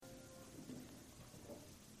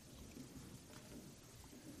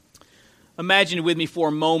Imagine with me for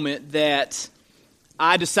a moment that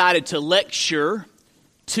I decided to lecture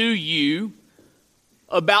to you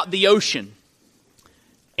about the ocean.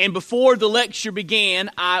 And before the lecture began,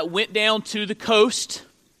 I went down to the coast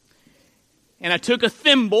and I took a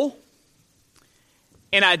thimble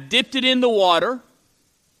and I dipped it in the water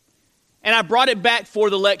and I brought it back for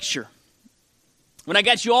the lecture. When I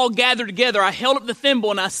got you all gathered together, I held up the thimble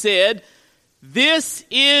and I said, "This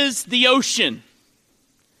is the ocean."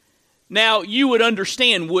 Now, you would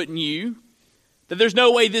understand, wouldn't you, that there's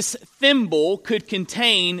no way this thimble could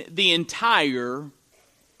contain the entire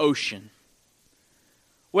ocean.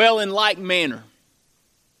 Well, in like manner,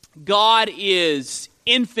 God is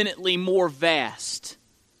infinitely more vast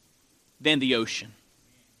than the ocean.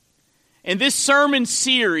 And this sermon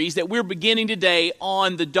series that we're beginning today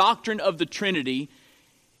on the doctrine of the Trinity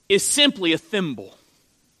is simply a thimble.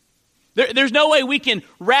 There's no way we can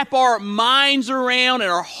wrap our minds around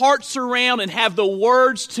and our hearts around and have the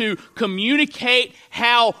words to communicate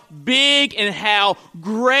how big and how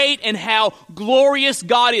great and how glorious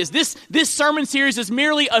God is. This sermon series is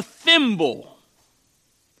merely a thimble.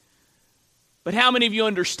 But how many of you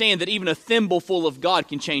understand that even a thimble full of God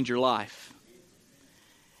can change your life?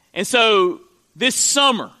 And so this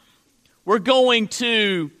summer, we're going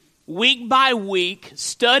to, week by week,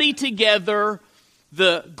 study together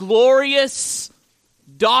the glorious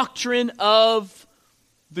doctrine of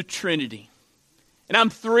the Trinity. And I'm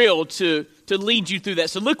thrilled to lead you through that.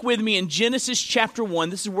 So look with me in Genesis chapter 1.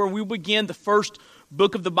 This is where we begin the first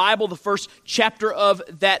book of the Bible, the first chapter of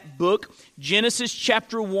that book. Genesis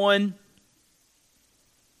chapter 1.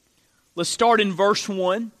 Let's start in verse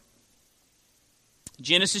 1.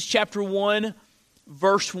 Genesis chapter 1,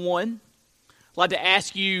 verse 1. I'd like to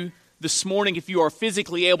ask you this morning, if you are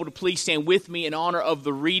physically able to, please stand with me in honor of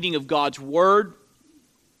the reading of God's Word.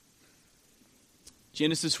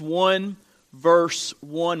 Genesis 1, verse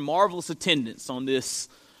 1. Marvelous attendance on this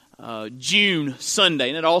June Sunday.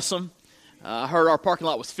 Isn't that awesome? I heard our parking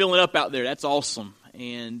lot was filling up out there. That's awesome.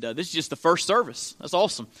 And this is just the first service. That's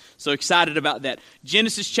awesome. So excited about that.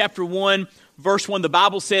 Genesis chapter 1, verse 1. The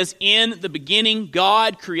Bible says, "In the beginning,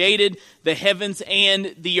 God created the heavens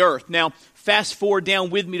and the earth." Now, fast forward down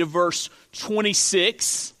with me to verse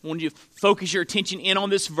 26. I want you to focus your attention in on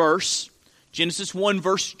this verse. Genesis 1,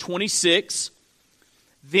 verse 26.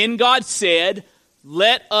 "Then God said,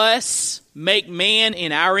 'Let us make man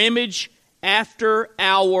in our image, after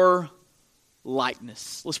our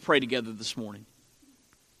likeness.'" Let's pray together this morning.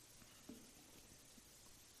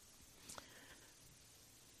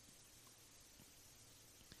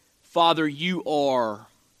 Father, you are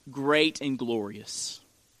great and glorious.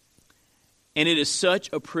 And it is such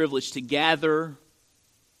a privilege to gather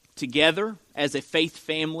together as a faith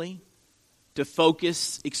family to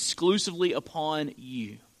focus exclusively upon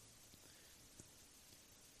you.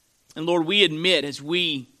 And Lord, we admit as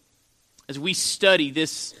we study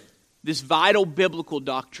this vital biblical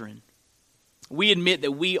doctrine, we admit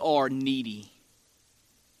that we are needy.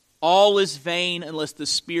 All is vain unless the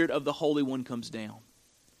Spirit of the Holy One comes down.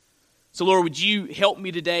 So Lord, would you help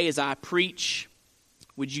me today as I preach?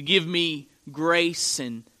 Would you give me grace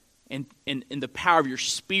and the power of your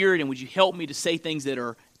Spirit, and would you help me to say things that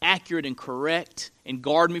are accurate and correct, and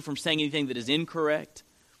guard me from saying anything that is incorrect?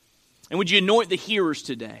 And would you anoint the hearers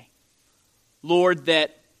today, Lord,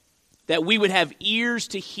 that we would have ears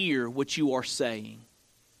to hear what you are saying,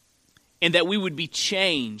 and that we would be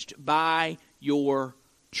changed by your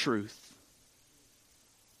truth.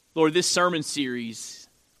 Lord, this sermon series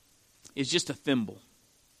is just a thimble.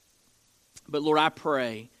 But Lord, I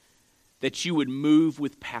pray that you would move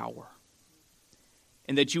with power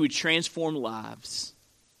and that you would transform lives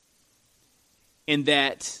and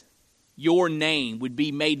that your name would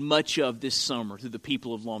be made much of this summer through the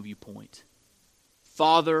people of Longview Point.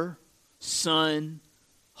 Father, Son,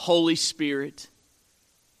 Holy Spirit,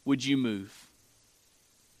 would you move?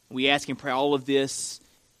 We ask and pray all of this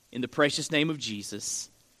in the precious name of Jesus.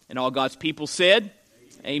 And all God's people said,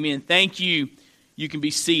 Amen. Thank you. You can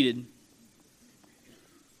be seated.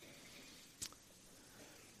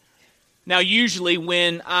 Now, usually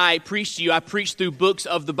when I preach to you, I preach through books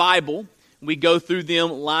of the Bible. We go through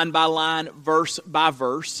them line by line, verse by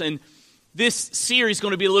verse. And this series is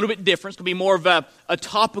going to be a little bit different. It's going to be more of a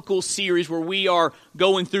topical series where we are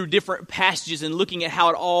going through different passages and looking at how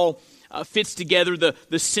it all fits together, the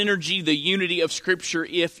synergy, the unity of Scripture,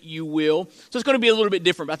 if you will. So it's going to be a little bit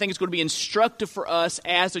different, but I think it's going to be instructive for us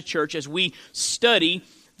as a church as we study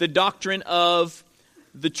the doctrine of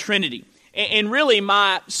the Trinity. And really,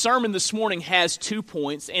 my sermon this morning has 2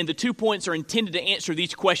 points, and the 2 points are intended to answer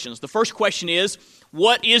these questions. The first question is,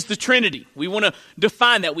 what is the Trinity? We want to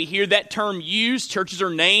define that. We hear that term used. Churches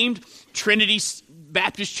are named Trinity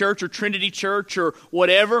Baptist Church or Trinity Church or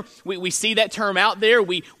whatever. We see that term out there.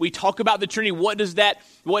 We talk about the Trinity. What does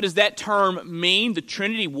that term mean? The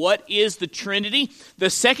Trinity. What is the Trinity? The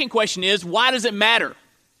second question is, why does it matter?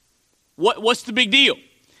 What's the big deal?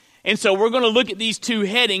 And so we're going to look at these 2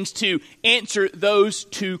 headings to answer those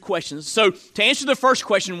 2 questions. So to answer the first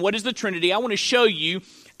question, what is the Trinity? I want to show you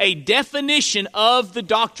a definition of the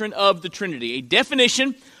doctrine of the Trinity. A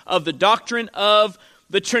definition of the doctrine of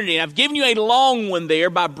the Trinity. And I've given you a long one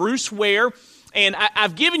there by Bruce Ware. And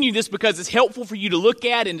I've given you this because it's helpful for you to look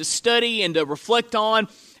at and to study and to reflect on.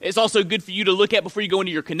 It's also good for you to look at before you go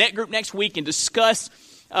into your Connect group next week and discuss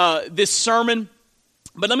this sermon.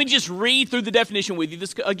 But let me just read through the definition with you.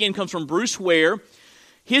 This, again, comes from Bruce Ware.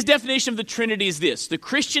 His definition of the Trinity is this: the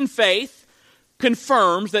Christian faith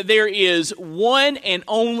confirms that there is one and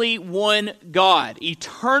only one God,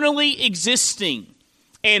 eternally existing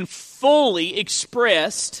and fully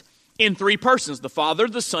expressed in 3 persons, the Father,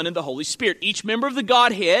 the Son, and the Holy Spirit. Each member of the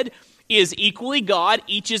Godhead is equally God,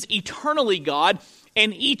 each is eternally God,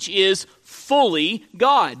 and each is fully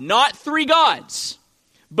God. Not 3 gods,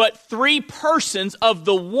 but 3 persons of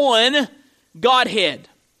the one Godhead.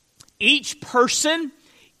 Each person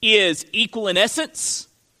is equal in essence,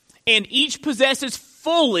 and each possesses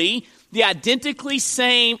fully the identically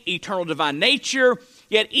same eternal divine nature,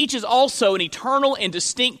 yet each is also an eternal and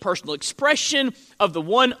distinct personal expression of the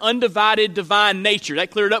one undivided divine nature.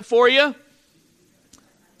 That cleared up for you?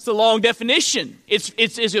 It's a long definition.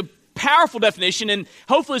 It's a powerful definition, and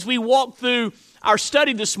hopefully as we walk through our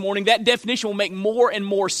study this morning, that definition will make more and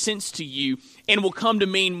more sense to you and will come to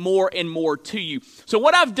mean more and more to you. So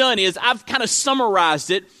what I've done is I've kind of summarized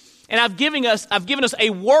it, and I've given us a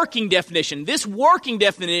working definition. This working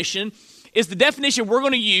definition is the definition we're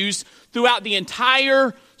going to use throughout the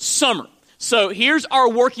entire summer. So here's our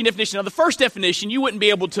working definition. Now, the first definition, you wouldn't be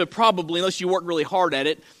able to probably, unless you work really hard at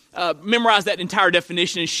it, memorize that entire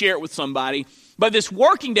definition and share it with somebody. But this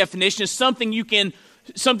working definition is something you can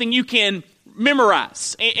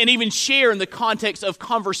memorize and even share in the context of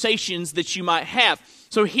conversations that you might have.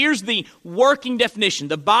 So here's the working definition.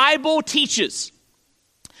 The Bible teaches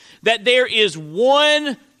that there is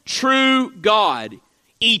one true God,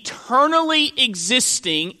 eternally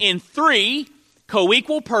existing in 3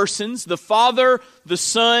 co-equal persons, the Father, the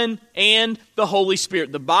Son, and the Holy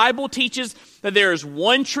Spirit. The Bible teaches that there is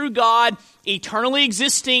one true God, eternally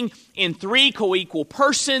existing in 3 co-equal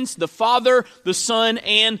persons, the Father, the Son,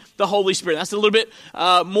 and the Holy Spirit. That's a little bit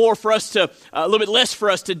a little bit less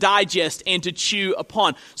for us to digest and to chew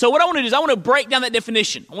upon. So what I want to do is I want to break down that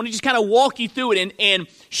definition. I want to just kind of walk you through it and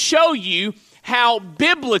show you how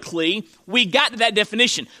biblically we got to that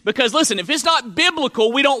definition. Because listen, if it's not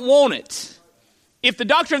biblical, we don't want it. If the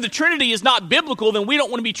doctrine of the Trinity is not biblical, then we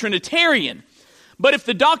don't want to be Trinitarian. But if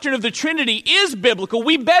the doctrine of the Trinity is biblical,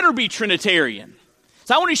 we better be Trinitarian.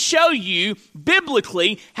 So I want to show you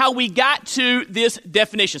biblically how we got to this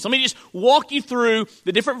definition. So let me just walk you through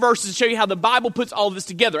the different verses and show you how the Bible puts all of this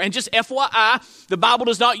together. And just FYI, the Bible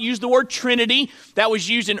does not use the word Trinity. That was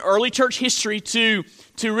used in early church history to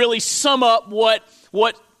really sum up what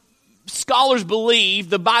scholars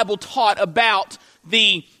believe the Bible taught about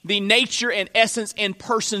the nature and essence and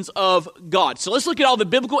persons of God. So let's look at all the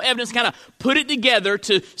biblical evidence and kind of put it together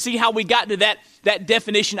to see how we got to that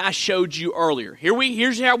definition I showed you earlier.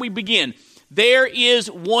 Here's how we begin. There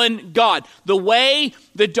is one God. The way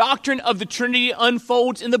the doctrine of the Trinity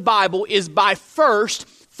unfolds in the Bible is by first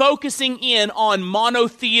focusing in on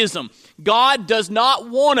monotheism. God does not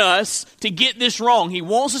want us to get this wrong. He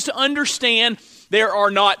wants us to understand there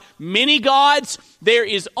are not many gods. There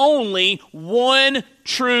is only one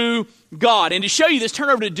true God. And to show you this, turn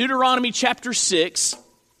over to Deuteronomy chapter 6.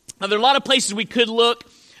 Now, there are a lot of places we could look.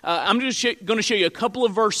 I'm just going to show you a couple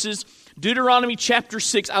of verses. Deuteronomy chapter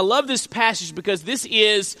 6. I love this passage because this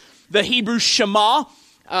is the Hebrew Shema,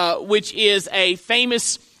 which is a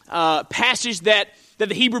famous passage that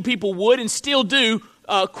the Hebrew people would and still do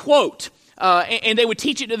quote. And they would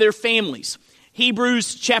teach it to their families.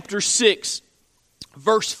 Hebrews chapter 6.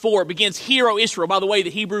 Verse 4 begins, "Hear, O Israel." By the way, the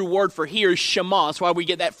Hebrew word for hear is Shema. That's why we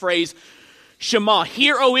get that phrase, Shema.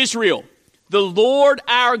 "Hear, O Israel, the Lord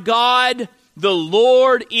our God, the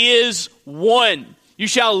Lord is one. You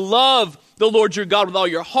shall love the Lord your God with all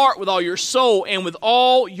your heart, with all your soul, and with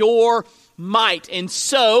all your might." And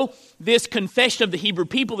so, this confession of the Hebrew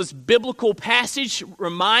people, this biblical passage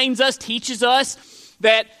reminds us, teaches us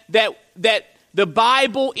that the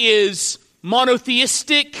Bible is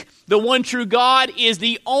monotheistic. the one true God is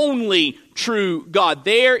the only true God.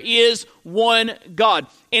 There is one God.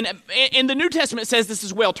 And in the New Testament says this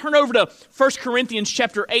as well. Turn over to 1 Corinthians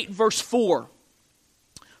chapter 8, verse 4.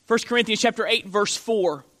 1 Corinthians chapter 8, verse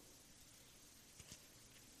 4.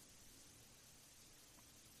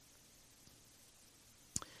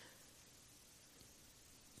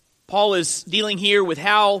 Paul is dealing here with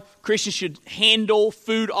how Christians should handle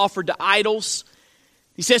food offered to idols.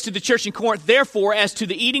 He says to the church in Corinth, therefore, as to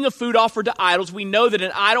the eating of food offered to idols, we know that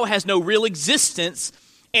an idol has no real existence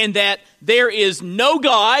and that there is no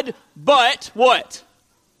God but what?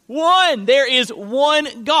 One. There is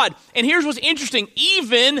one God. And here's what's interesting.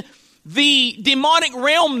 Even the demonic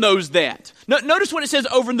realm knows that. Notice what it says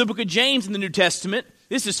over in the book of James in the New Testament.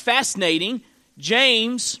 This is fascinating.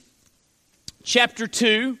 James chapter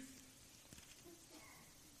 2.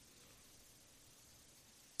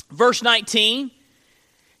 Verse 19,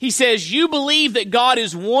 he says, you believe that God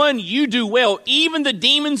is one, you do well. Even the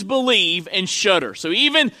demons believe and shudder. So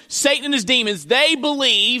even Satan and his demons, they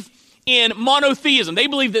believe in monotheism. They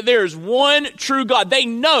believe that there is one true God. They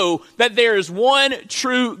know that there is one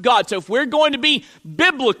true God. So if we're going to be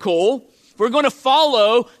biblical, if we're going to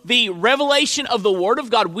follow the revelation of the Word of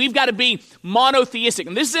God, we've got to be monotheistic.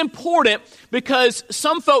 And this is important because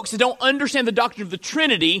some folks that don't understand the doctrine of the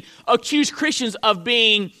Trinity accuse Christians of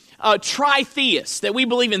being tritheists, that we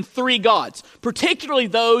believe in three gods, particularly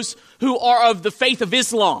those who are of the faith of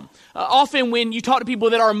Islam. Often when you talk to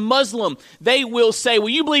people that are Muslim, they will say, well,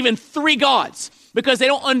 you believe in three gods, because they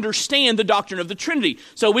don't understand the doctrine of the Trinity.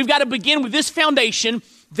 So we've got to begin with this foundation.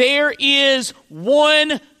 There is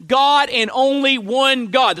one God and only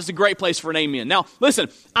one God. That's a great place for an amen. Now, listen,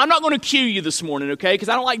 I'm not going to cue you this morning, okay, because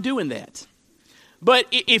I don't like doing that. But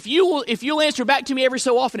if you'll answer back to me every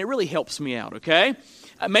so often, it really helps me out, okay?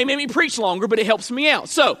 It may make me preach longer, but it helps me out.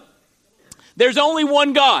 So, there's only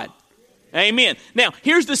one God. Amen. Now,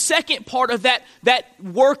 here's the second part of that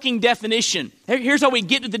working definition. Here's how we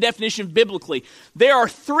get to the definition biblically. There are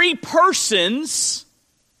three persons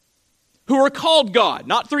who are called God.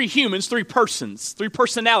 Not three humans, three persons, three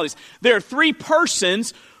personalities. There are three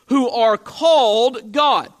persons who are called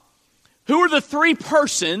God. Who are the three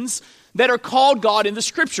persons that are called God in the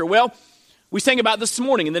Scripture? Well, we sang about this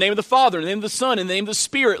morning. In the name of the Father, in the name of the Son, in the name of the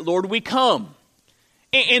Spirit, Lord, we come.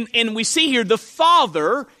 And we see here the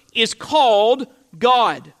Father is called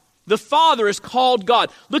God. The Father is called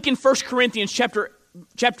God. Look in 1 Corinthians chapter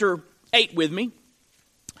 8 with me.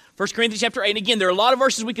 1 Corinthians chapter 8. And again, there are a lot of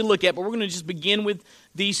verses we can look at, but we're going to just begin with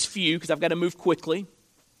these few because I've got to move quickly.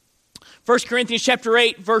 1 Corinthians chapter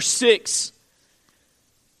 8, verse 6.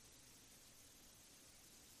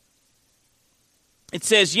 It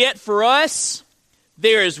says, yet for us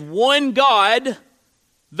there is one God,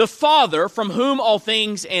 the Father, from whom all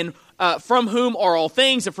things and from whom are all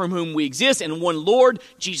things and from whom we exist, and one Lord,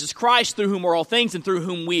 Jesus Christ, through whom are all things and through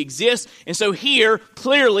whom we exist. And so here,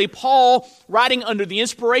 clearly, Paul, writing under the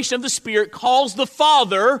inspiration of the Spirit, calls the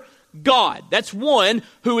Father God. That's one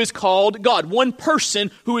who is called God. One person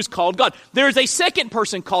who is called God. There is a second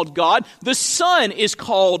person called God. The Son is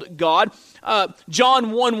called God.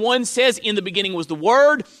 John 1:1 says, in the beginning was the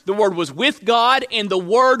Word was with God, and the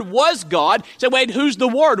Word was God. So wait, who's the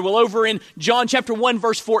Word? Well, over in John chapter 1,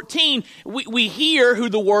 verse 14, we hear who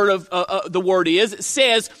the Word is. It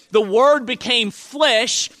says, the Word became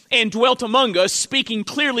flesh and dwelt among us, speaking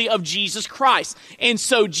clearly of Jesus Christ. And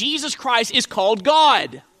so Jesus Christ is called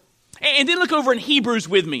God. And then look over in Hebrews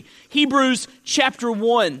with me. Hebrews chapter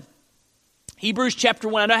 1. Hebrews chapter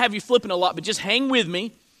 1. I know I have you flipping a lot, but just hang with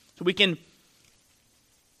me so we can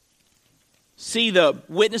see the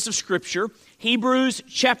witness of Scripture. Hebrews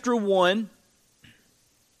chapter 1.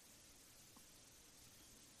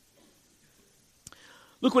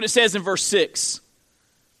 Look what it says in verse 6.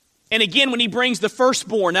 And again, when he brings the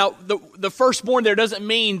firstborn. Now, the firstborn there doesn't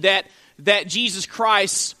mean that Jesus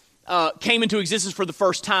Christ came into existence for the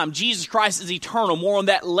first time. Jesus Christ is eternal. More on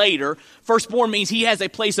that later. Firstborn means he has a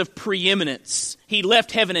place of preeminence. He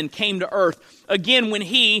left heaven and came to earth. Again, when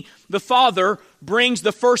he, the Father, brings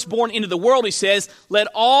the firstborn into the world, he says, let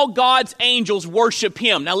all God's angels worship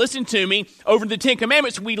him. Now listen to me. Over in the Ten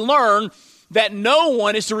Commandments, we learn that no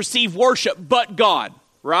one is to receive worship but God.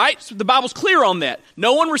 Right? So the Bible's clear on that.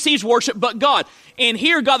 No one receives worship but God. And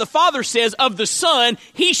here God the Father says of the Son,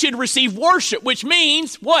 he should receive worship, which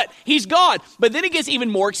means what? He's God. But then it gets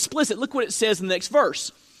even more explicit. Look what it says in the next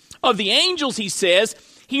verse. Of the angels, he says,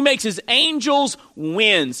 he makes his angels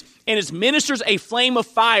winds and his ministers a flame of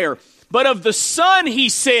fire. But of the Son, he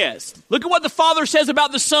says, look at what the Father says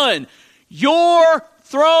about the Son. Your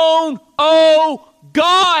throne, O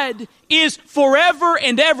God, is forever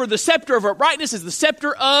and ever. The scepter of uprightness is the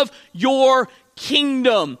scepter of your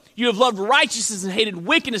kingdom. You have loved righteousness and hated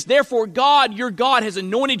wickedness. Therefore, God, your God, has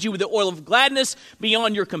anointed you with the oil of gladness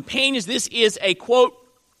beyond your companions. This is a quote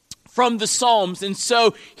from the Psalms. And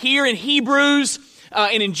so here in Hebrews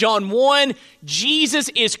and in John 1, Jesus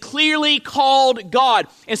is clearly called God.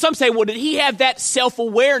 And some say, well, did he have that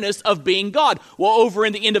self-awareness of being God? Well, over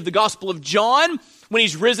in the end of the Gospel of John, when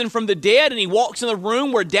he's risen from the dead and he walks in the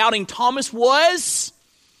room where doubting Thomas was,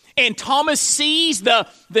 and Thomas sees the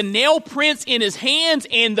nail prints in his hands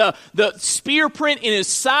and the spear print in his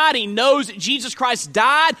side. He knows that Jesus Christ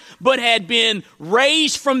died but had been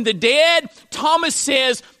raised from the dead. Thomas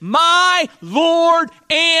says, my Lord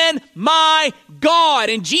and my God.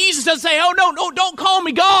 And Jesus doesn't say, oh, no, don't call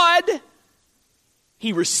me God.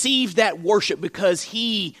 He received that worship because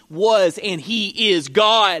he was and he is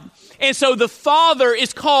God. And so the Father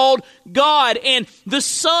is called God, and the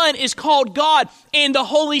Son is called God, and the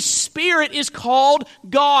Holy Spirit is called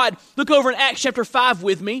God. Look over in Acts chapter 5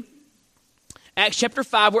 with me. Acts chapter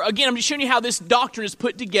 5, where again, I'm just showing you how this doctrine is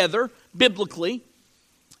put together biblically.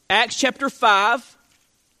 Acts chapter 5,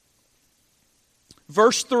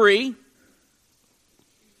 verse 3.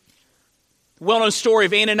 Well-known story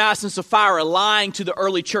of Ananias and Sapphira lying to the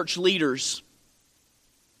early church leaders.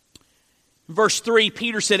 Verse 3,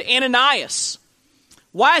 Peter said, Ananias,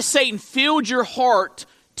 why has Satan filled your heart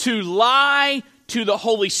to lie to the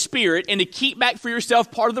Holy Spirit and to keep back for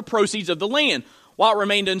yourself part of the proceeds of the land? While it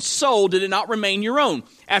remained unsold, did it not remain your own?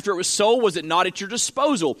 After it was sold, was it not at your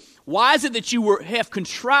disposal? Why is it that you have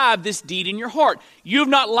contrived this deed in your heart? You have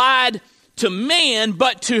not lied to man,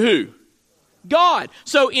 but to who? God.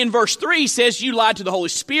 So in verse 3 he says you lied to the Holy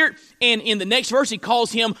Spirit, and in the next verse he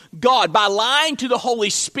calls him God. By lying to the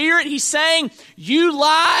Holy Spirit, he's saying you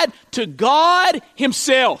lied to God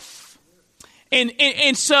himself.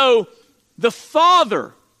 And so the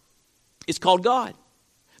Father is called God.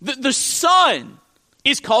 The Son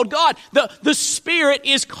is called God. The Spirit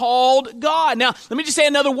is called God. Now, let me just say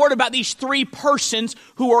another word about these three persons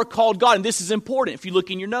who are called God, and this is important if you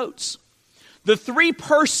look in your notes. The three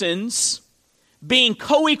persons being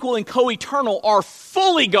co-equal and co-eternal are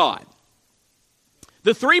fully God.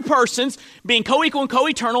 The three persons being co-equal and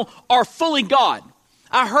co-eternal are fully God.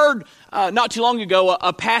 I heard not too long ago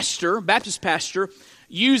a pastor, Baptist pastor,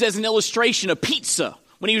 use as an illustration a pizza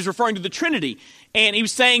when he was referring to the Trinity. And he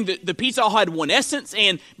was saying that the pizza all had one essence,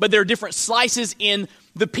 but there are different slices in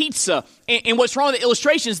the pizza. And what's wrong with the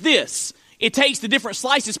illustration is this. It takes the different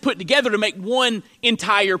slices put together to make one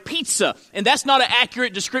entire pizza. And that's not an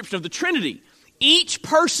accurate description of the Trinity. Each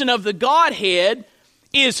person of the Godhead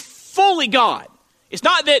is fully God. It's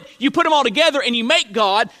not that you put them all together and you make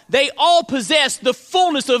God. They all possess the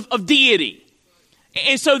fullness of deity.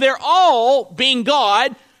 And so they're all, being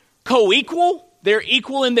God, co-equal. They're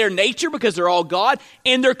equal in their nature because they're all God,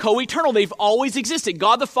 and they're co-eternal. They've always existed.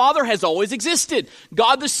 God the Father has always existed.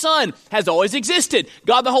 God the Son has always existed.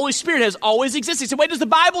 God the Holy Spirit has always existed. So wait, does the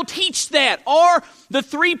Bible teach that? Are the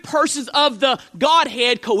three persons of the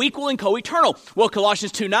Godhead co-equal and co-eternal? Well,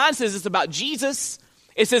 Colossians 2:9 says it's about Jesus.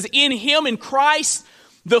 It says, in him, in Christ,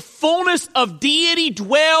 the fullness of deity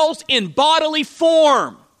dwells in bodily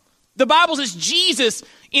form. The Bible says Jesus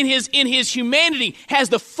in his humanity has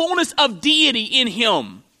the fullness of deity in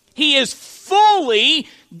him. He is fully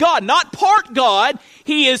God, not part God.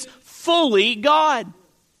 He is fully God.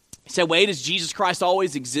 You say, wait, has Jesus Christ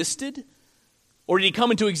always existed? Or did he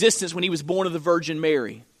come into existence when he was born of the Virgin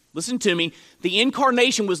Mary? Listen to me. The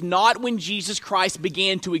incarnation was not when Jesus Christ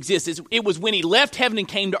began to exist. It was when he left heaven and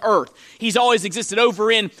came to earth. He's always existed.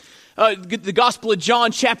 Over in the Gospel of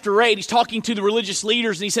John chapter 8, he's talking to the religious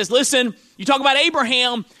leaders and he says, listen, you talk about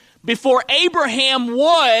Abraham. Before Abraham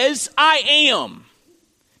was, I am.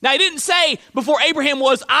 Now he didn't say before Abraham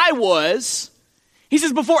was, I was. He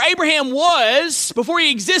says before Abraham was, before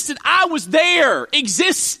he existed, I was there,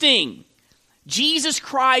 existing. Jesus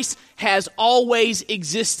Christ has always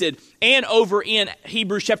existed. And over in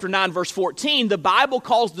Hebrews chapter 9, verse 14, the Bible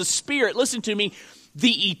calls the Spirit, listen to me,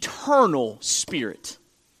 the eternal Spirit.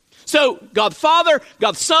 So God the Father,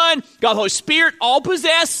 God the Son, God the Holy Spirit all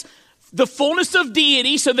possess the fullness of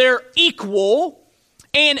deity, so they're equal,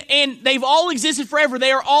 and they've all existed forever.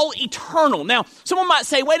 They are all eternal. Now, someone might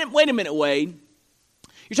say, wait a minute, Wade.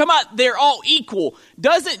 You're talking about they're all equal.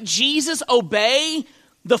 Doesn't Jesus obey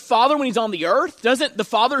the Father when he's on the earth? Doesn't the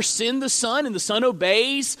Father send the Son, and the Son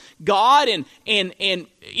obeys God, and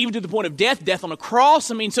even to the point of death on a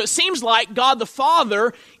cross? I mean, so it seems like God the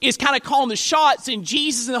Father is kind of calling the shots, and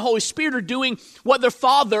Jesus and the Holy Spirit are doing what their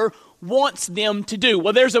Father wants them to do.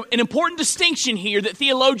 Well, there's an important distinction here that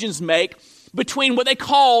theologians make between what they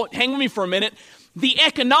call, hang with me for a minute, the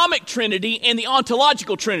economic trinity and the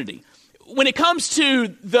ontological trinity. When it comes to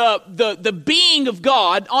the being of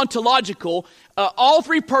God, ontological, all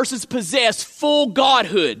three persons possess full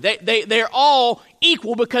godhood. They're all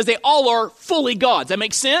equal because they all are fully God. Does that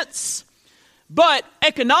make sense? But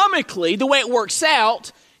economically, the way it works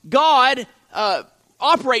out, God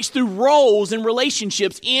operates through roles and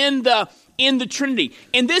relationships in the Trinity.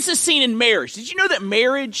 And this is seen in marriage. Did you know that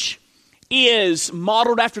marriage is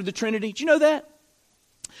modeled after the Trinity? Did you know that?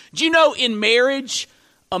 Do you know in marriage,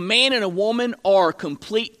 a man and a woman are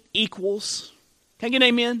complete equals? Can I get an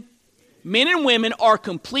amen? Men and women are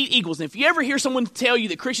complete equals. And if you ever hear someone tell you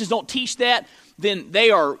that Christians don't teach that, then they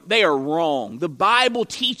are wrong. The Bible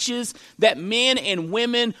teaches that men and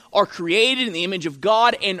women are created in the image of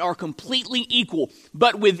God and are completely equal.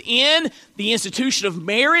 But within the institution of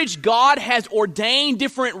marriage, God has ordained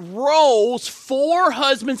different roles for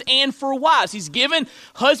husbands and for wives. He's given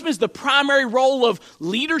husbands the primary role of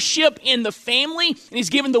leadership in the family, and he's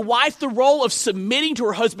given the wife the role of submitting to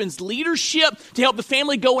her husband's leadership to help the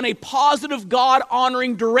family go in a positive,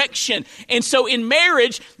 God-honoring direction. And so in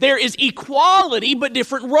marriage, there is equality, but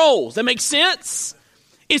different roles. That makes sense?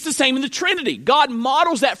 It's the same in the Trinity. God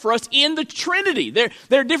models that for us in the Trinity.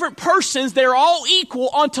 They're different persons. They're all equal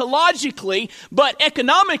ontologically, but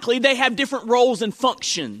economically they have different roles and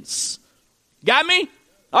functions. Got me?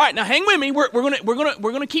 All right, now hang with me. We're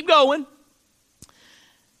gonna keep going.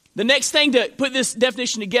 The next thing to put this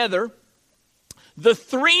definition together, the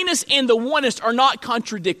threeness and the oneness are not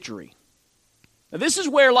contradictory. Now this is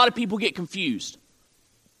where a lot of people get confused.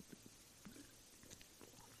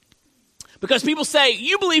 Because people say,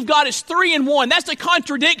 you believe God is 3 in 1. That's a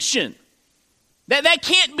contradiction. That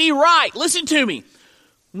can't be right. Listen to me.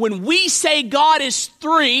 When we say God is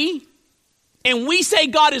 3 and we say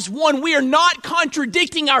God is 1, we are not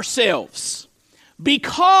contradicting ourselves.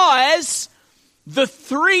 Because the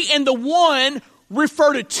 3 and the 1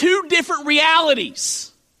 refer to 2 different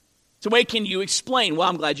realities. So wait, can you explain? Well,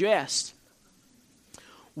 I'm glad you asked.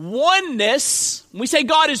 Oneness, when we say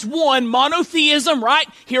God is one, monotheism, right?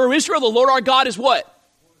 Hear, O Israel, the Lord our God is what?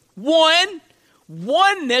 One.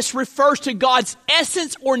 Oneness refers to God's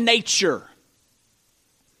essence or nature.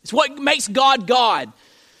 It's what makes God God.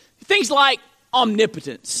 Things like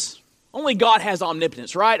omnipotence. Only God has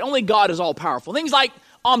omnipotence, right? Only God is all-powerful. Things like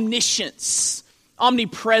omniscience,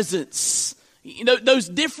 omnipresence, those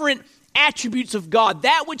different attributes of God.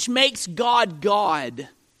 That which makes God God.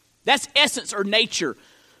 That's essence or nature.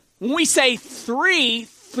 When we say 3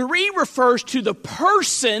 refers to the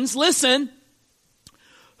persons, listen,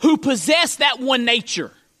 who possess that one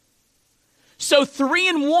nature. So 3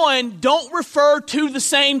 and 1 don't refer to the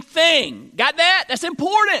same thing. Got that? That's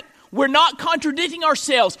important. We're not contradicting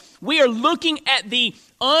ourselves. We are looking at the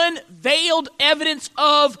unveiled evidence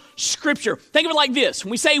of Scripture. Think of it like this.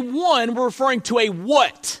 When we say 1, we're referring to a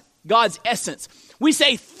what? God's essence. We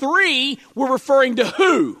say 3, we're referring to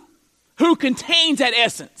who? Who contains that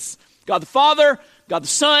essence? God the Father, God the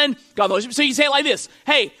Son, God the Holy Spirit. So you say it like this.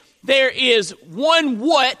 Hey, there is 1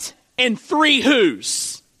 what and 3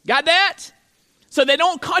 who's. Got that? So they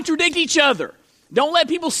don't contradict each other. Don't let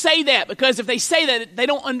people say that, because if they say that, they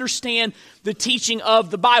don't understand the teaching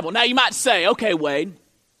of the Bible. Now you might say, okay, Wade,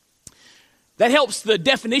 that helps the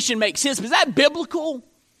definition make sense, but is that biblical?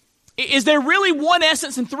 Is there really 1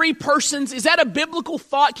 essence and 3 persons? Is that a biblical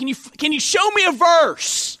thought? Can you show me a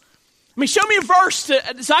verse? I mean, show me a verse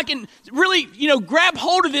so I can really, grab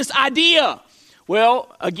hold of this idea.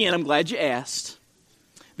 Well, again, I'm glad you asked.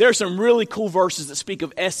 There are some really cool verses that speak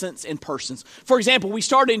of essence and persons. For example, we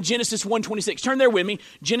started in Genesis 1:26. Turn there with me.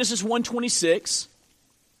 Genesis 1:26.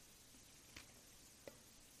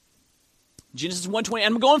 Genesis 1:20.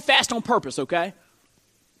 And I'm going fast on purpose, okay?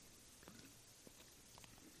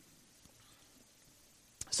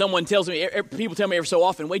 Someone tells me, people tell me every so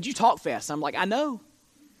often, Wade, you talk fast. I'm like, I know.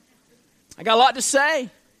 I got a lot to say.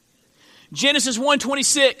 Genesis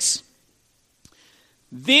 1:26.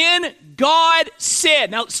 Then God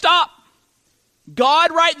said, now stop.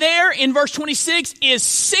 God right there in verse 26 is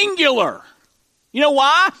singular. You know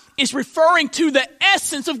why? It's referring to the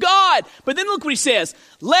essence of God. But then look what he says.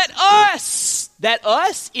 Let us, that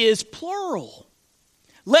us is plural.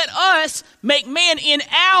 Let us make man in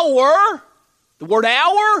our, the word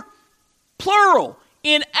our, plural,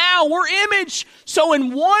 in our image. So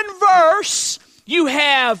in one verse, you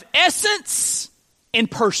have essence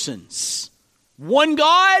and persons. 1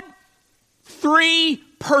 God, 3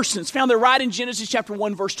 persons. Found there right in Genesis chapter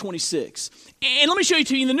 1, verse 26. And let me show you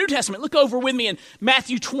to you in the New Testament. Look over with me in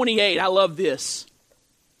Matthew 28. I love this.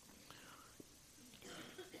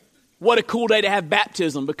 what a cool day to have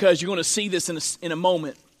baptism, because you're going to see this in a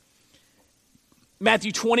moment.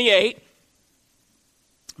 Matthew 28,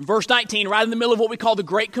 verse 19, right in the middle of what we call the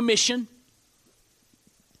Great Commission.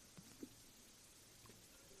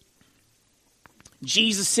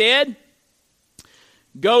 Jesus said,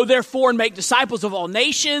 "Go therefore and make disciples of all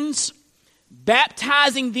nations,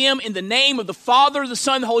 baptizing them in the name of the Father, the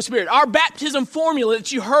Son, and the Holy Spirit." Our baptism formula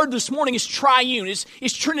that you heard this morning is triune,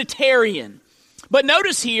 is Trinitarian. But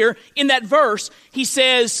notice here in that verse, he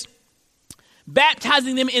says,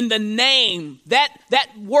 baptizing them in the name. That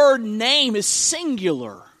word name is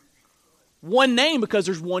singular. One name, because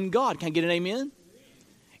there's one God. Can I get an amen?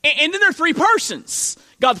 And then there are three persons: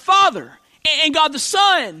 God the Father, and God the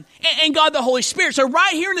Son, and God the Holy Spirit. So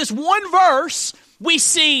right here in this one verse, we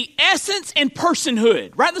see essence and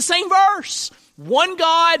personhood. Right in the same verse. One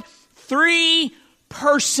God, three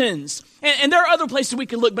persons. And there are other places we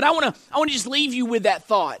could look, but I want to just leave you with that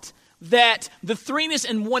thought, that the threeness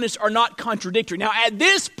and oneness are not contradictory. Now, at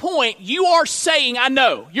this point, you are saying, I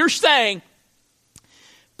know, you're saying,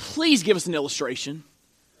 please give us an illustration.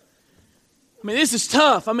 I mean, this is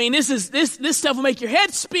tough. I mean, this stuff will make your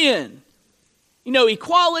head spin. You know,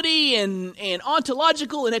 equality and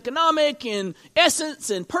ontological and economic and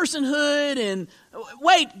essence and personhood and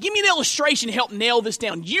wait, give me an illustration to help nail this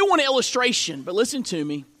down. You want an illustration, but listen to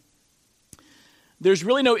me. There's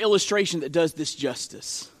really no illustration that does this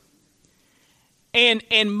justice. And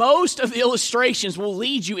most of the illustrations will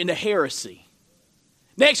lead you into heresy.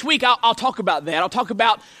 Next week, I'll talk about that. I'll talk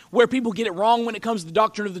about where people get it wrong when it comes to the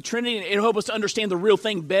doctrine of the Trinity, and it'll help us to understand the real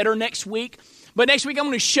thing better next week. But next week, I'm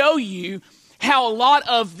going to show you how a lot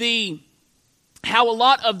of the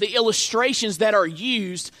illustrations that are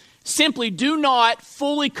used simply do not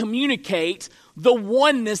fully communicate the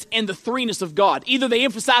oneness and the threeness of God. Either they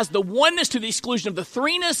emphasize the oneness to the exclusion of the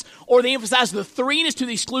threeness, or they emphasize the threeness to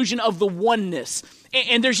the exclusion of the oneness.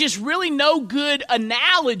 And there's just really no good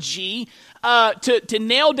analogy to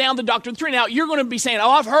nail down the doctrine of the Trinity. Now, you're going to be saying, oh,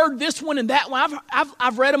 I've heard this one and that one.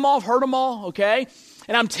 I've read them all, I've heard them all, okay?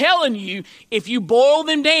 And I'm telling you, if you boil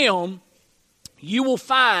them down, you will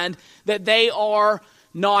find that they are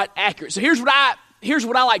not accurate. So here's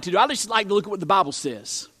what I like to do. I just like to look at what the Bible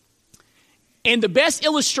says. And the best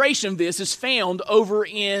illustration of this is found over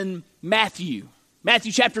in Matthew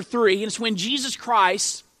chapter 3, and it's when Jesus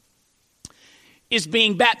Christ is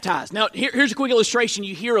being baptized. Now, here's a quick illustration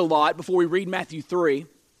you hear a lot before we read Matthew 3.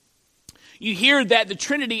 You hear that the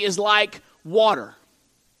Trinity is like water.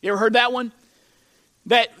 You ever heard that one?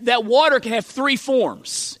 That water can have three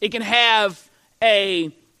forms. It can have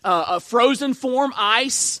a frozen form,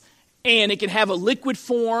 ice, and it can have a liquid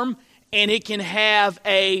form, and it can have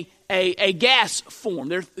a gas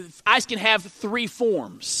form. Ice can have three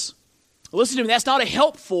forms. Listen to me, that's not a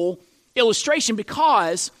helpful illustration,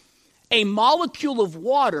 because a molecule of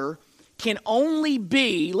water can only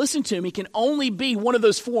be, listen to me, can only be one of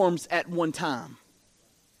those forms at one time.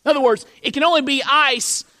 In other words, it can only be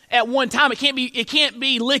ice at one time. It can't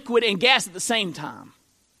be liquid and gas at the same time.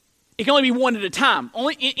 It can only be one at a time.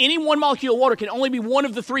 Any one molecule of water can only be one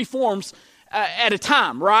of the three forms at a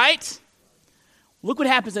time, right? Look what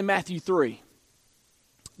happens in Matthew 3.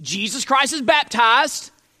 Jesus Christ is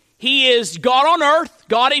baptized. He is God on earth,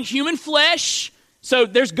 God in human flesh. So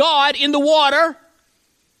there's God in the water.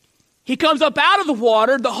 He comes up out of the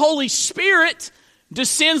water. The Holy Spirit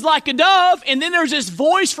descends like a dove. And then there's this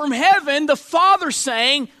voice from heaven, the Father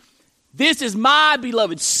saying, "This is my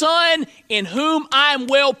beloved Son, in whom I am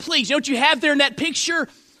well pleased." You know what you have there in that picture?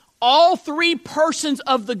 All three persons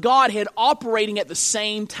of the Godhead operating at the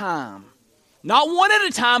same time. Not one at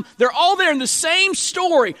a time. They're all there in the same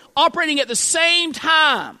story, operating at the same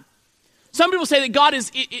time. Some people say that God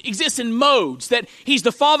exists in modes, that He's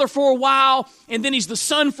the Father for a while, and then He's the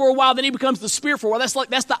Son for a while, then He becomes the Spirit for a while.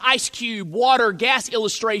 That's the ice cube, water, gas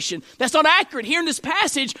illustration. That's not accurate. Here in this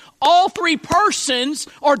passage, all three persons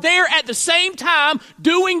are there at the same time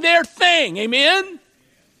doing their thing. Amen?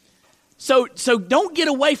 So don't get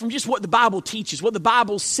away from just what the Bible teaches, what the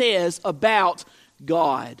Bible says about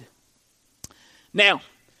God. Now,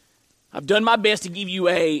 I've done my best to give you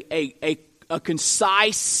a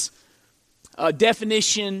concise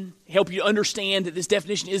definition, help you understand that this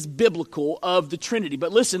definition is biblical of the Trinity.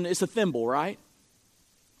 But listen, it's a thimble, right?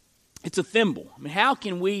 It's a thimble. I mean, how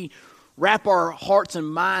can we wrap our hearts and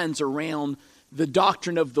minds around the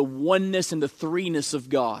doctrine of the oneness and the threeness of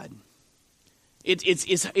God?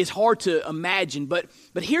 It's hard to imagine, but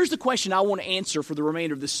here's the question I want to answer for the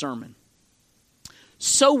remainder of this sermon.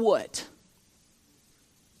 So what?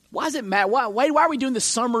 Why does it matter? Why are we doing the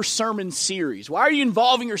summer sermon series? Why are you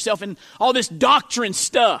involving yourself in all this doctrine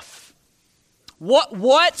stuff?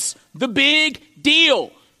 What's the big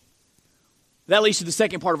deal? That leads to the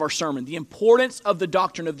second part of our sermon, the importance of the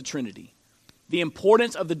doctrine of the Trinity. The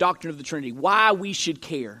importance of the doctrine of the Trinity. Why we should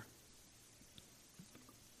care.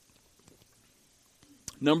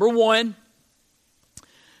 Number one,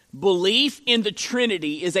 belief in the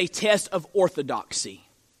Trinity is a test of orthodoxy.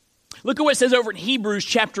 Look at what it says over in Hebrews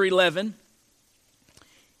chapter 11.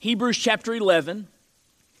 Hebrews chapter 11.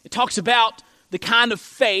 It talks about the kind of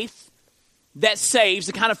faith that saves,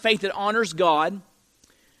 the kind of faith that honors God. And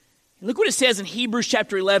look what it says in Hebrews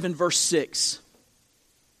chapter 11, verse 6.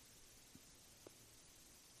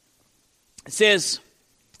 It says,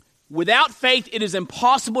 without faith it is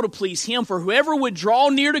impossible to please Him, for whoever would draw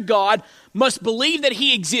near to God must believe that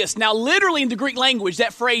He exists. Now literally in the Greek language,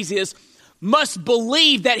 that phrase is, must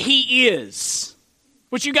believe that He is.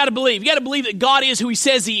 What you got to believe? You got to believe that God is who He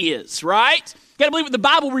says He is, right? You got to believe what the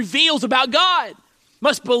Bible reveals about God.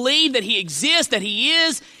 Must believe that He exists, that He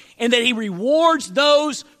is, and that He rewards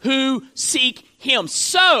those who seek Him.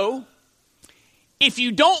 So, if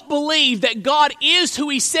you don't believe that God is who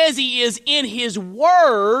He says He is in His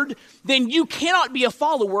Word, then you cannot be a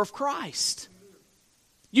follower of Christ.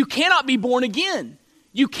 You cannot be born again.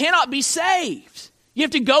 You cannot be saved. You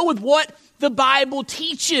have to go with what the Bible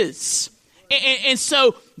teaches. And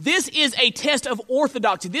so this is a test of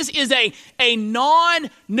orthodoxy. This is a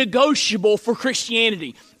non-negotiable for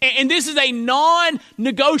Christianity. And this is a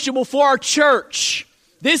non-negotiable for our church.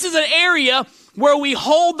 This is an area where we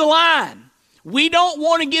hold the line. We don't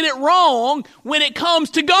want to get it wrong when it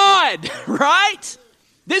comes to God, right?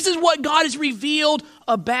 This is what God has revealed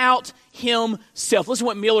about Himself. Listen to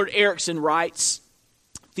what Millard Erickson writes,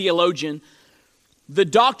 theologian. The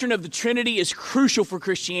doctrine of the Trinity is crucial for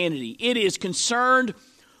Christianity. It is concerned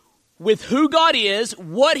with who God is,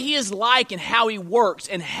 what He is like, and how He works,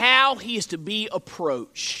 and how He is to be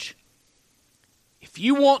approached. If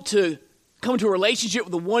you want to come to a relationship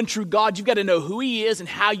with the one true God, you've got to know who He is and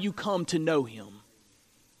how you come to know Him.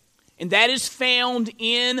 And that is found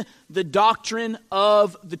in the doctrine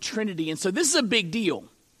of the Trinity. And so this is a big deal.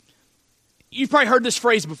 You've probably heard this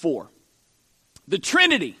phrase before. The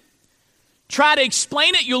Trinity. Try to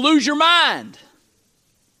explain it, you'll lose your mind.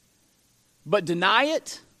 But deny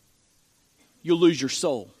it, you'll lose your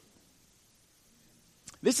soul.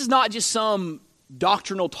 This is not just some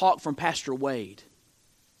doctrinal talk from Pastor Wade.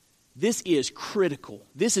 This is critical.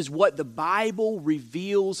 This is what the Bible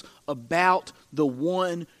reveals about the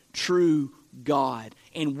one true God.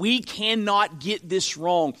 And we cannot get this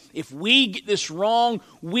wrong. If we get this wrong,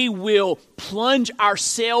 we will plunge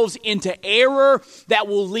ourselves into error that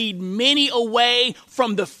will lead many away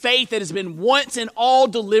from the faith that has been once and all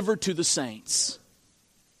delivered to the saints.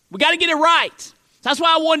 We got to get it right. That's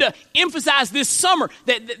why I wanted to emphasize this summer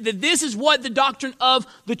that this is what the doctrine of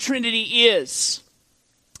the Trinity is.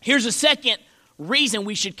 Here's a second reason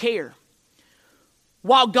we should care.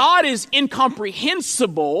 While God is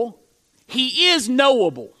incomprehensible, He is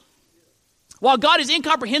knowable. While God is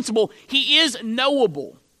incomprehensible, He is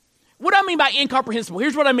knowable. What do I mean by incomprehensible?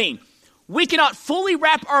 Here's what I mean. We cannot fully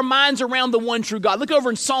wrap our minds around the one true God. Look over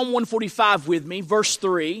in Psalm 145 with me, verse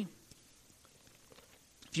 3.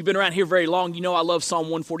 If you've been around here very long, you know I love Psalm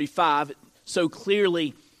 145. It so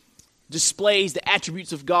clearly displays the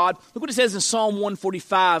attributes of God. Look what it says in Psalm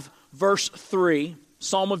 145, verse 3,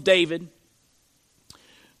 Psalm of David.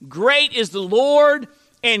 Great is the Lord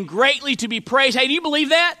and greatly to be praised. Hey, do you believe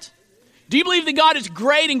that? Do you believe that God is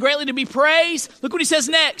great and greatly to be praised? Look what He says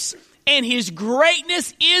next. And His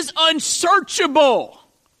greatness is unsearchable.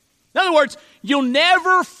 In other words, you'll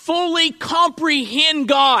never fully comprehend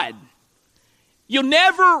God. You'll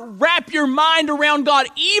never wrap your mind around God,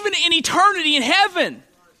 even in eternity in heaven.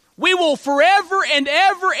 We will forever and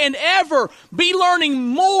ever be learning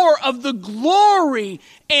more of the glory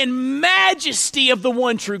and majesty of the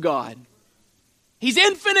one true God. He's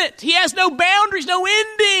infinite. He has no boundaries, no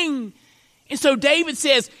ending. And so David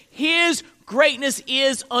says His greatness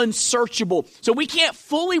is unsearchable. So we can't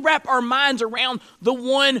fully wrap our minds around the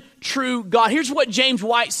one true God. Here's what James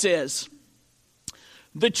White says.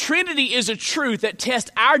 The Trinity is a truth that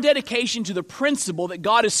tests our dedication to the principle that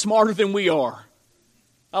God is smarter than we are.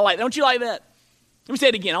 Don't you like that? Let me say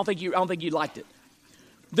it again. I don't think you liked it.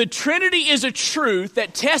 The Trinity is a truth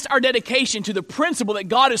that tests our dedication to the principle that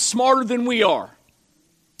God is smarter than we are.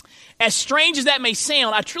 As strange as that may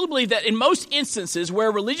sound, I truly believe that in most instances where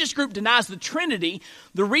a religious group denies the Trinity,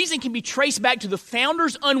 the reason can be traced back to the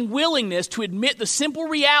founders' unwillingness to admit the simple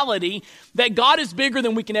reality that God is bigger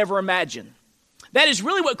than we can ever imagine. That is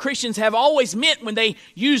really what Christians have always meant when they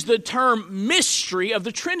use the term mystery of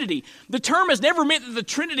the Trinity. The term has never meant that the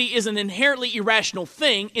Trinity is an inherently irrational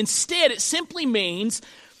thing. Instead, it simply means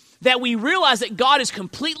that we realize that God is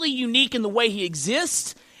completely unique in the way he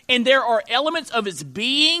exists, and there are elements of his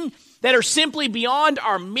being that are simply beyond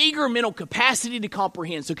our meager mental capacity to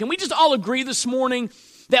comprehend. So can we just all agree this morning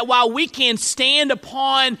that while we can stand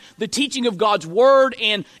upon the teaching of God's word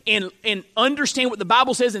and understand what the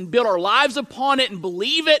Bible says and build our lives upon it and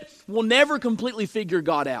believe it, we'll never completely figure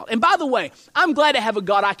God out. And by the way, I'm glad to have a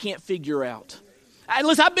God I can't figure out.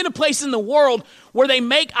 Listen, I've been to places in the world where they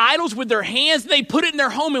make idols with their hands, they put it in their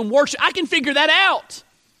home and worship. I can figure that out.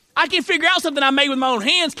 I can figure out something I made with my own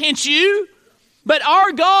hands, can't you? But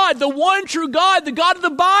our God, the one true God, the God of the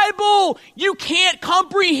Bible, you can't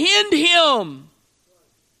comprehend him.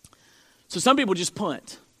 So some people just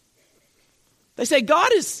punt. They say,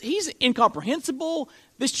 he's incomprehensible.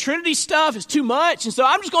 This Trinity stuff is too much. And so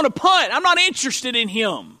I'm just going to punt. I'm not interested in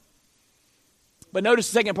him. But notice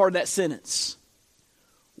the second part of that sentence.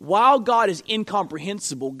 While God is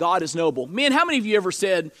incomprehensible, God is knowable. Men, how many of you ever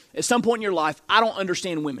said at some point in your life, I don't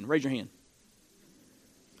understand women? Raise your hand.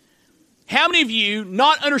 How many of you,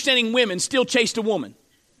 not understanding women, still chased a woman?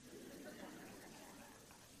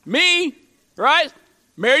 Me, right?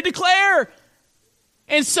 Married to Claire.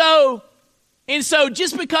 And so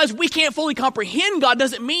just because we can't fully comprehend God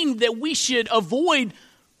doesn't mean that we should avoid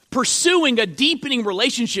pursuing a deepening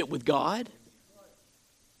relationship with God.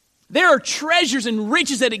 There are treasures and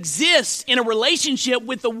riches that exist in a relationship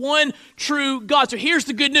with the one true God. So here's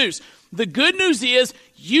the good news. The good news is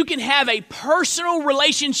you can have a personal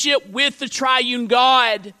relationship with the triune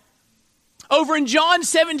God. Over in John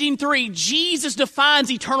 17:3, Jesus defines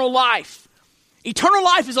eternal life. Eternal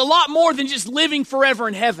life is a lot more than just living forever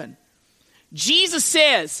in heaven. Jesus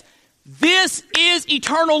says, this is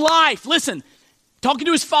eternal life. Listen, talking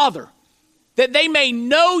to his Father, that they may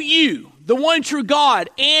know you, the one true God,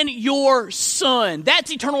 and your Son.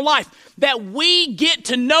 That's eternal life. That we get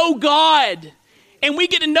to know God. And we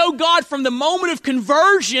get to know God from the moment of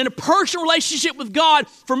conversion, a personal relationship with God.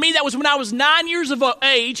 For me, that was when I was 9 years of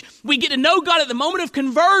age. We get to know God at the moment of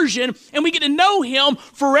conversion, and we get to know him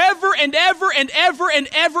forever and ever and ever and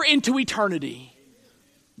ever into eternity.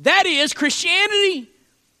 That is Christianity.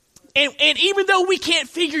 And even though we can't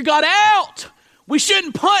figure God out, we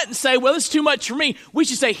shouldn't punt and say, well, this is too much for me. We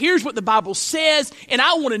should say, here's what the Bible says, and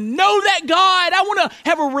I want to know that God. I want to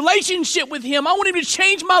have a relationship with him. I want him to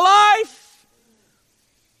change my life.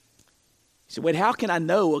 He said, wait, how can I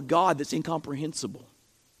know a God that's incomprehensible?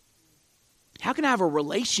 How can I have a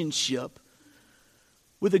relationship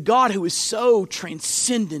with a God who is so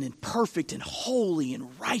transcendent and perfect and holy and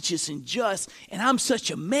righteous and just, and I'm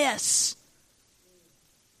such a mess?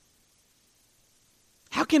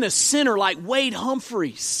 How can a sinner like Wade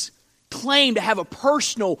Humphreys claim to have a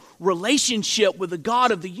personal relationship with the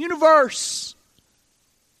God of the universe?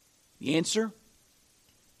 The answer,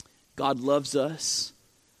 God loves us.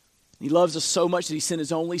 He loves us so much that he sent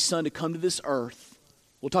his only Son to come to this earth.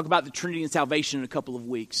 We'll talk about the Trinity and salvation in a couple of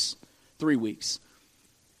weeks, 3 weeks.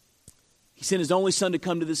 He sent his only Son to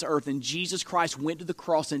come to this earth, and Jesus Christ went to the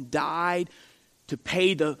cross and died to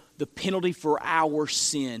pay the penalty for our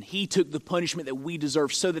sin. He took the punishment that we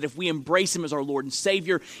deserve so that if we embrace him as our Lord and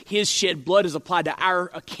Savior, his shed blood is applied to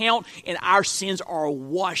our account and our sins are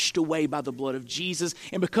washed away by the blood of Jesus.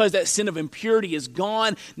 And because that sin of impurity is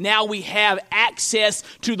gone, now we have access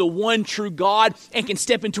to the one true God and can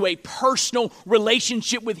step into a personal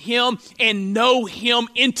relationship with him and know him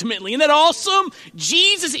intimately. Isn't that awesome?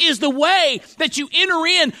 Jesus is the way that you enter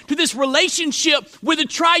into this relationship with the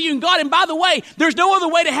triune God. And by the way, there's no other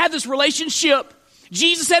way to have this relationship.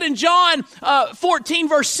 Jesus said in John 14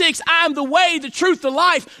 verse 6, I am the way, the truth, the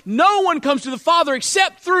life. No one comes to the Father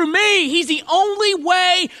except through me. He's the only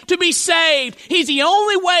way to be saved. He's the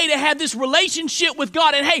only way to have this relationship with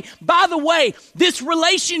God. And hey, by the way, this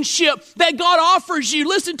relationship that God offers you,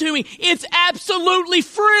 listen to me, it's absolutely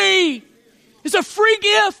free. It's a free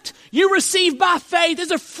gift you receive by faith.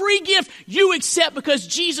 It's a free gift you accept because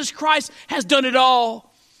Jesus Christ has done it all.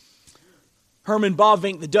 Herman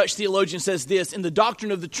Bavinck, the Dutch theologian, says this, in the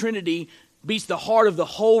doctrine of the Trinity beats the heart of the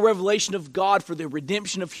whole revelation of God for the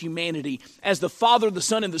redemption of humanity. As the Father, the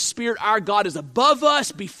Son, and the Spirit, our God is above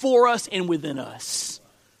us, before us, and within us.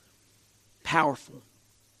 Powerful.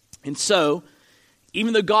 And so,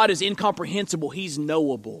 even though God is incomprehensible, he's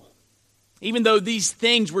knowable. Even though these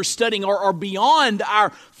things we're studying are beyond our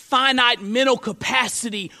finite mental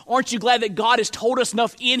capacity, aren't you glad that God has told us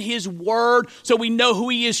enough in his word so we know who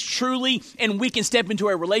he is truly and we can step into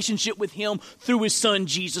a relationship with him through his Son,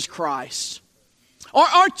 Jesus Christ?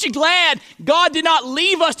 Aren't you glad God did not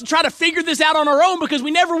leave us to try to figure this out on our own, because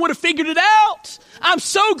we never would have figured it out? I'm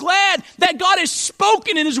so glad that God has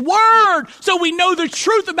spoken in His Word so we know the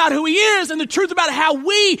truth about who He is and the truth about how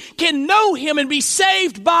we can know Him and be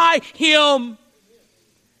saved by Him.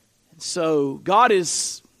 And so God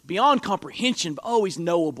is beyond comprehension, but always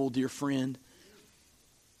knowable, dear friend.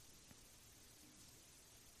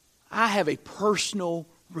 I have a personal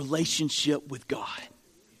relationship with God.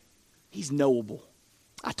 He's knowable.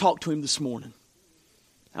 I talked to Him this morning.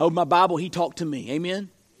 I opened my Bible, He talked to me. Amen?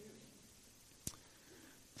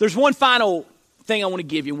 There's one final thing I want to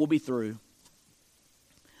give you, and we'll be through.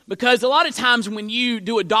 Because a lot of times when you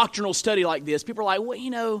do a doctrinal study like this, people are like,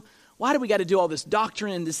 well, why do we got to do all this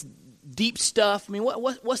doctrine and this deep stuff? I mean,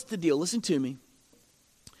 what's the deal? Listen to me.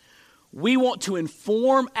 We want to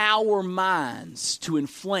inform our minds to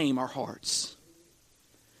inflame our hearts.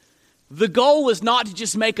 The goal is not to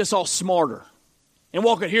just make us all smarter and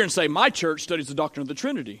walk out here and say, my church studies the doctrine of the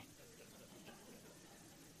Trinity.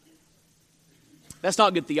 That's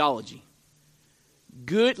not good theology.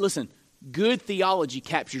 Good theology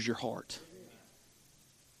captures your heart.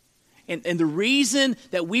 And the reason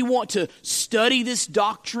that we want to study this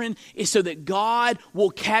doctrine is so that God will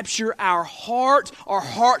capture our heart. Our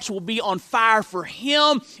hearts will be on fire for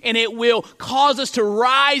Him, and it will cause us to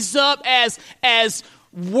rise up as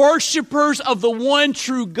worshipers of the one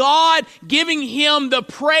true God, giving Him the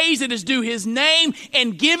praise that is due His name,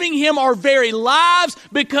 and giving Him our very lives,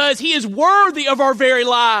 because He is worthy of our very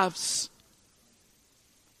lives.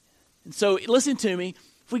 And so, listen to me.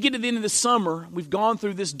 If we get to the end of the summer, we've gone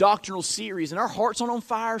through this doctrinal series, and our hearts aren't on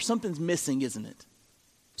fire, something's missing, isn't it?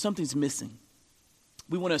 Something's missing.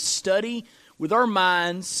 We want to study with our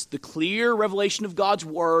minds the clear revelation of God's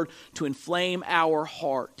Word to inflame our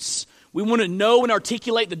hearts. We want to know and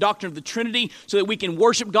articulate the doctrine of the Trinity so that we can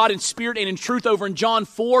worship God in spirit and in truth. Over in John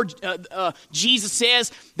 4, Jesus says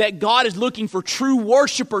that God is looking for true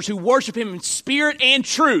worshipers who worship Him in spirit and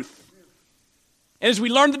truth. And as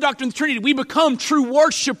we learn the doctrine of the Trinity, we become true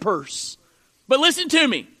worshipers. But listen to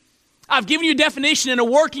me. I've given you a definition and a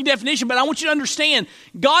working definition, but I want you to understand,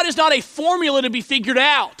 God is not a formula to be figured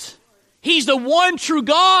out. He's the one true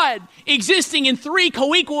God, existing in three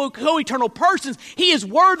co-equal, co-eternal persons. He is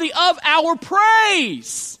worthy of our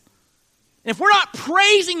praise. And if we're not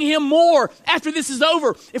praising Him more after this is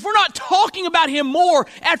over, if we're not talking about Him more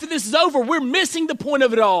after this is over, we're missing the point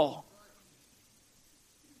of it all.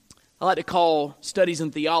 I like to call studies in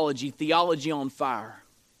theology on fire.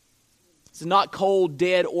 It's not cold,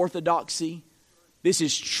 dead orthodoxy. This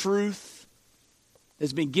is truth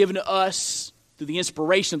that's been given to us through the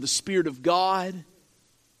inspiration of the Spirit of God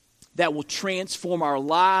that will transform our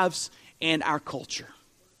lives and our culture.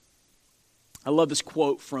 I love this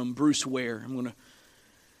quote from Bruce Ware. I'm going to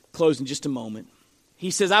close in just a moment. He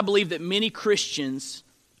says, I believe that many Christian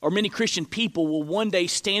people will one day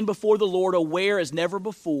stand before the Lord aware as never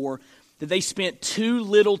before that they spent too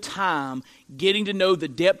little time getting to know the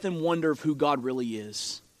depth and wonder of who God really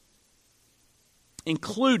is,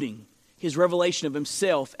 including His revelation of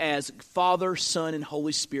Himself as Father, Son, and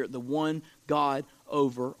Holy Spirit, the one God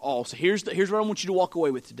over all. So here's what I want you to walk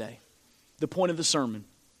away with today. The point of the sermon.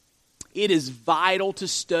 It is vital to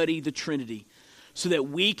study the Trinity so that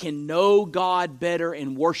we can know God better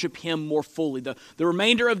and worship Him more fully. The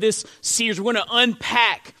remainder of this series, we're going to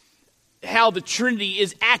unpack how the Trinity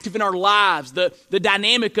is active in our lives, the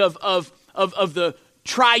dynamic of the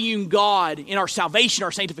triune God in our salvation,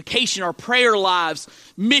 our sanctification, our prayer lives,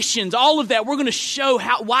 missions, all of that. We're going to show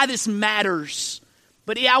why this matters.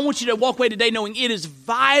 But I want you to walk away today knowing it is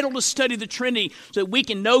vital to study the Trinity so that we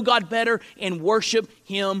can know God better and worship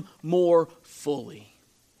Him more fully.